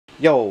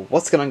Yo,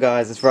 what's going on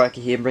guys, it's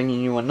Riker here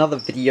bringing you another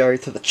video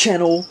to the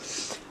channel.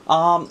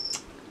 We're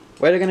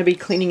going to be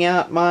cleaning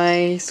out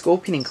my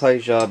scorpion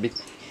enclosure,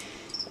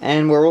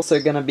 and we're also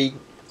going to be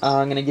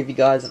going to give you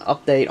guys an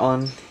update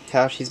on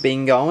how she's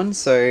been going.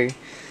 So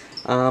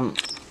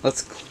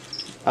let's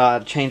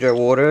change our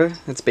water.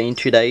 It's been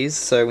 2 days,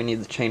 so we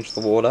need to change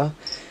the water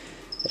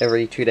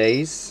every 2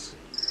 days.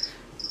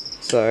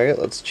 So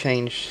let's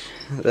change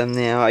them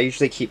now. I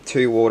usually keep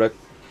 2 water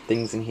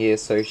things in here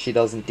so she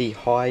doesn't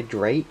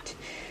dehydrate,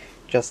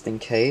 just in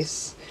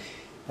case.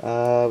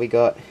 We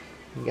got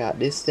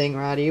this thing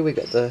right here. We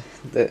got the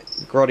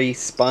grotty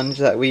sponge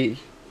that we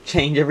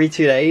change every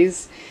 2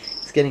 days.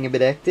 It's getting a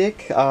bit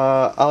hectic.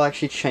 I'll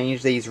actually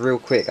change these real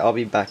quick. I'll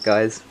be back,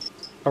 guys.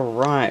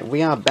 Alright,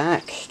 we are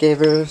back. Gave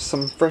her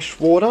some fresh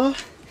water.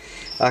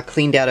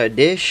 Cleaned out her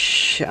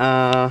dish.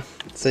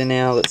 So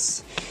now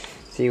let's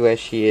see where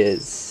she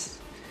is.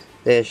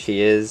 There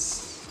she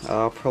is.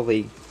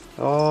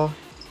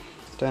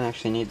 Don't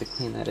actually need to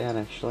clean that out,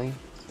 actually.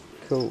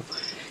 Cool.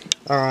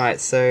 Alright,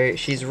 so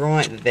she's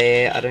right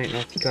there. I don't know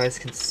if you guys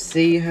can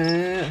see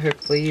her.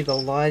 Hopefully the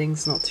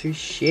lighting's not too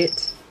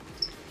shit.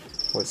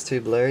 Or it's too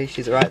blurry.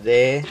 She's right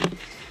there.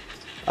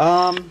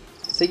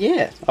 So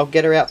yeah, I'll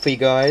get her out for you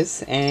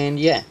guys, and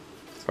yeah.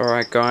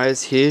 Alright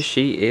guys, here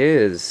she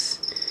is.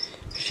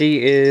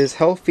 She is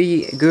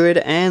healthy, good,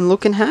 and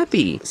looking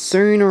happy.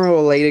 Sooner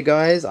or later,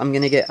 guys, I'm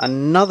gonna get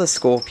another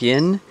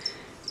scorpion.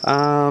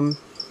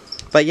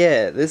 But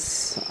yeah,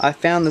 I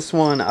found this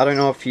one. I don't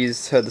know if you've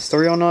heard the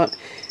story or not.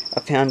 I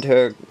found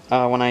her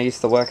when I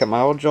used to work at my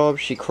old job.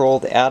 She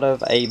crawled out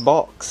of a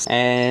box,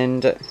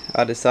 and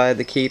I decided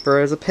to keep her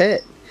as a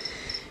pet.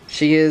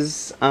 She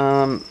is,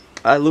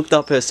 I looked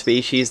up her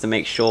species to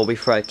make sure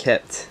before I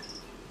kept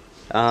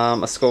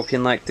a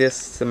scorpion like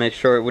this, to make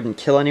sure it wouldn't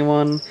kill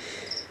anyone.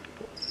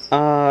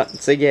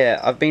 So yeah,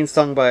 I've been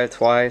stung by her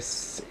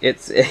twice.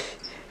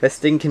 Her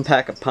sting can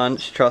pack a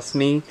punch, trust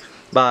me,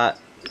 but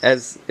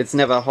as it's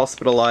never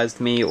hospitalized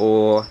me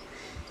or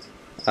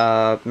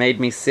made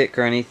me sick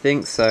or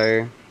anything,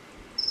 so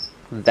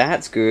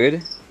that's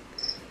good.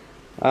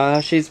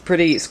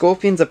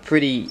 Scorpions are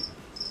pretty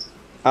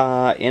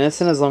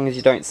innocent as long as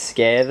you don't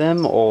scare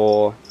them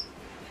or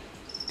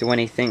do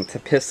anything to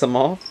piss them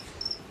off.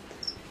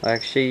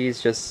 Like,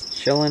 she's just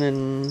chilling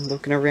and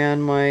looking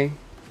around my...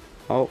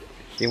 Oh,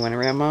 she went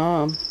around my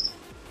arm.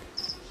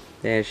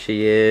 There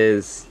she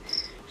is.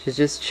 She's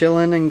just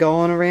chilling and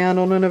going around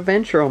on an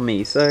adventure on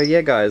me. So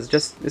yeah guys,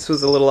 this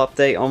was a little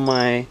update on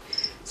my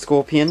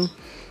scorpion.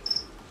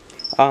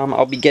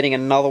 I'll be getting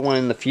another one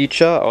in the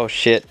future. Oh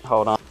shit,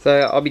 hold on. So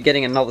I'll be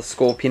getting another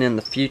scorpion in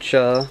the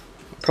future.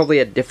 Probably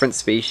a different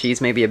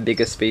species, maybe a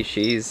bigger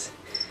species.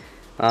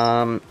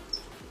 I'm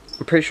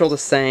pretty sure the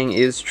saying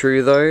is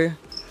true though.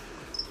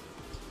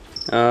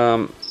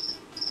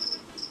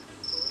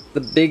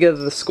 The bigger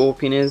the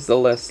scorpion is, the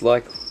less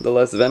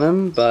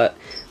venom, but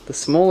the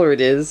smaller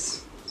it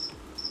is,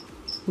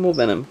 more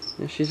venom.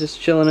 And she's just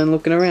chilling and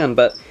looking around.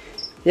 But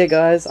yeah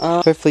guys,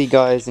 hopefully you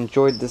guys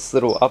enjoyed this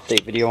little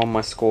update video on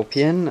my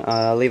scorpion.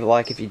 Leave a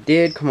like if you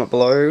did, comment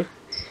below,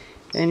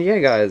 and yeah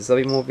guys,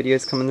 there'll be more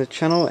videos coming to the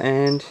channel,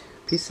 and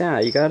peace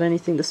out. You got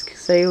anything to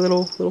say,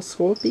 little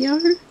Scorpio?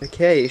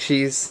 Okay,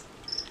 she's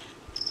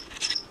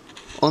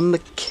on the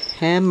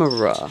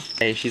camera.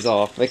 Okay, she's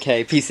off.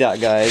 Okay, peace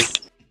out guys.